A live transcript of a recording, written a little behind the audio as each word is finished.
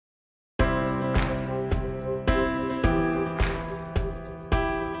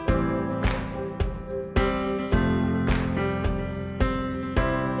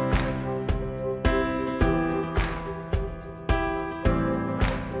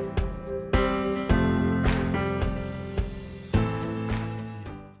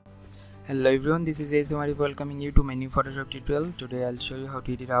Hello everyone, this is ASM Arif welcoming you to my new Photoshop tutorial. Today I'll show you how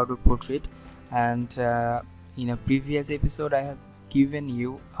to edit outdoor portrait, and in a previous episode I have given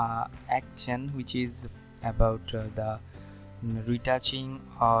you action which is about the retouching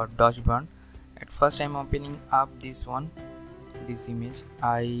or dodge burn. At first I'm opening up this image.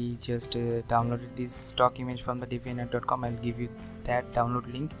 I just downloaded this stock image from the deviantart.com. I'll give you that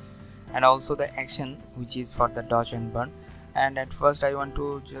download link and also the action which is for the dodge and burn. And at first I want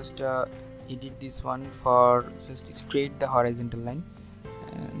to just edit this one for just straight the horizontal line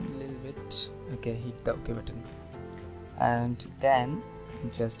and a little bit. Okay, hit the OK button, and then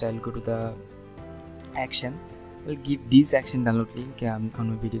just I'll go to the action. I'll give this action download link on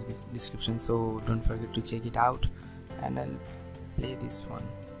my video description, so don't forget to check it out. And I'll play this one.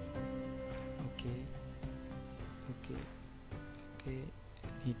 Okay, and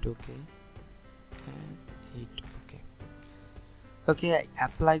hit OK and hit OK. Okay, I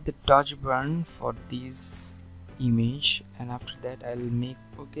applied the dodge burn for this image, and after that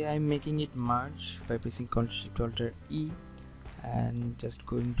I'm making it merge by pressing Ctrl+Shift+Alt+E and just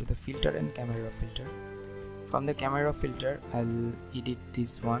going to the filter and camera filter. From the camera filter I'll edit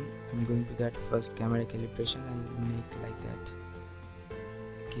this one. I'm going to that first camera calibration. I'll make like that.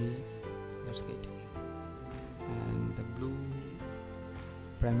 Okay, that's good. And the blue,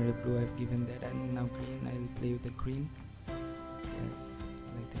 primary blue, I've given that, and now green, I'll play with the green. Yes,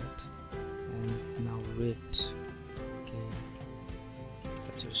 like that. And now red. Okay,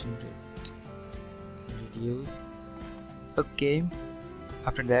 saturation rate, reduce. Okay,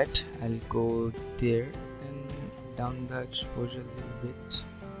 after that I'll go there and down the exposure a little bit.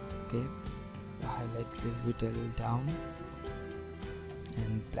 Okay, the highlight a little bit, down,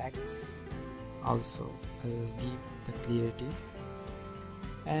 and blacks also I'll give the clarity.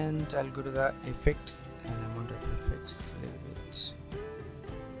 And I'll go to the effects and amount of effects a little bit.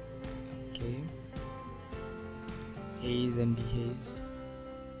 Okay, haze and dehaze,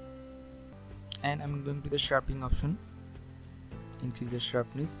 and I'm going to the sharpening option, increase the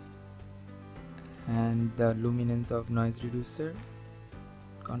sharpness and the luminance of noise reducer,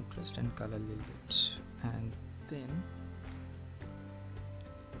 contrast and color a little bit, and then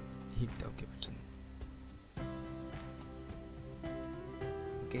hit the OK button.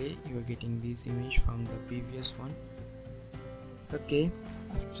 Okay, you are getting this image from the previous one. Okay,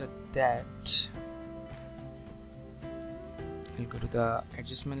 after that I'll go to the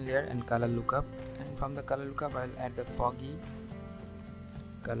adjustment layer and color lookup, and from the color lookup I'll add the foggy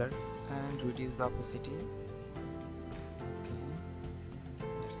color and reduce the opacity. Okay,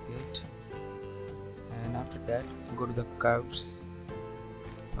 that's good. And after that go to the curves.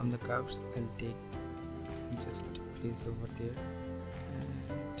 From the curves I'll take just place over there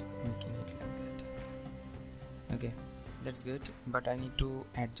and making it like that. Okay, that's good, but I need to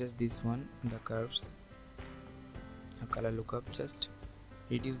adjust this one, the curves. A color lookup, just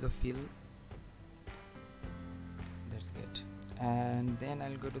reduce the fill. That's good. And then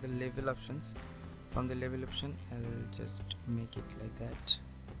I'll go to the level options. From the level option I'll just make it like that.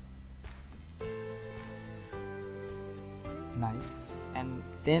 Nice. And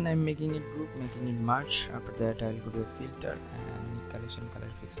then I'm making it group, making it merge. After that I'll go to the filter and Nick Collection Color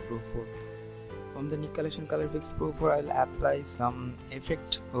Fix Pro 4. From the Nick Collection Color Fix Pro 4 I'll apply some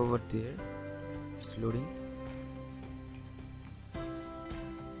effect over there. It's loading.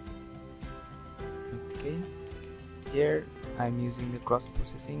 Okay, here I'm using the cross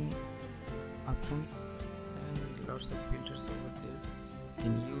processing options and lots of filters over there. You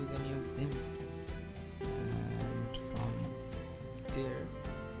can use any of them, and from there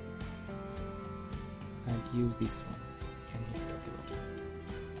I'll use this one and hit the OK button.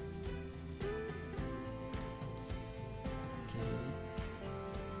 Okay,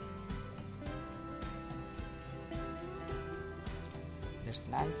 that's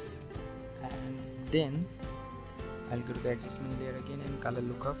nice. And then I'll go to the adjustment layer again and color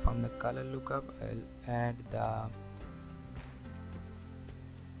lookup. From the color lookup I'll add the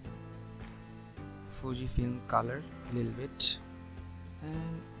Fujifilm color a little bit,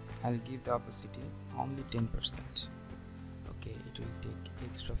 and I'll give the opacity only 10%. Okay, it will take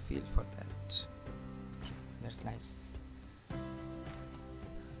extra fill for that. Okay, that's nice.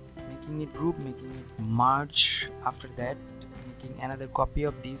 Making it group, making it merge. After that making another copy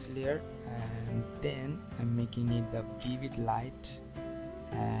of this layer, and then I'm making it the vivid light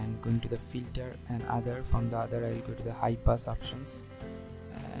and going to the filter and other. From the other I'll go to the high pass options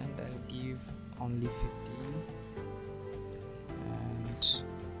and I'll give only 15, and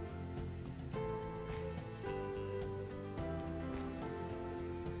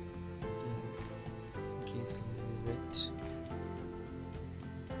yes, increase a little bit.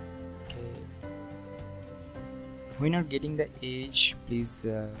 Okay, when you're getting the edge, please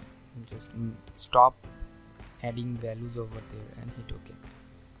just stop adding values over there and hit OK.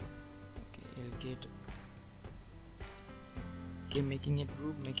 Okay, you'll get making it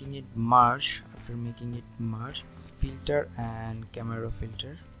group, making it merge. After making it merge, filter and camera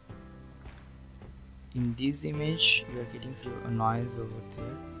filter. In this image you are getting a noise over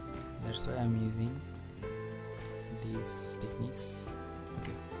there, that's why I'm using these techniques.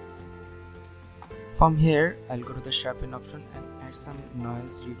 Okay, from here I'll go to the sharpen option and add some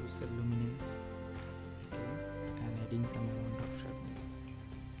noise, reduce the luminance. Okay, and adding some amount of sharpness.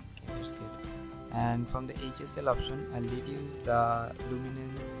 Okay, that's good. And from the HSL option I'll reduce the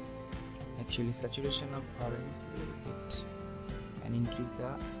luminance, actually saturation of orange a little bit, and increase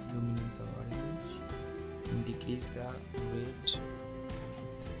the luminance of orange, and decrease the red.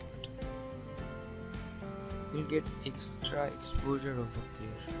 You'll get extra exposure over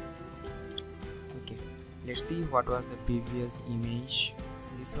there. Okay, let's see what was the previous image.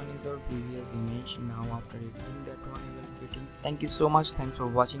 This one is our previous image. Now after editing that one, we will getting. Thank you so much. Thanks for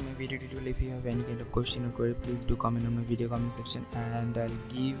watching my video tutorial. If you have any kind of question or query, please do comment on my video comment section, and I'll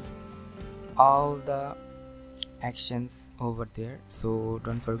give all the actions over there. So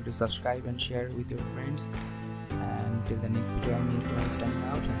don't forget to subscribe and share with your friends. And till the next video, I'm ASM Arif signing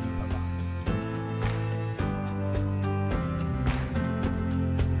out. And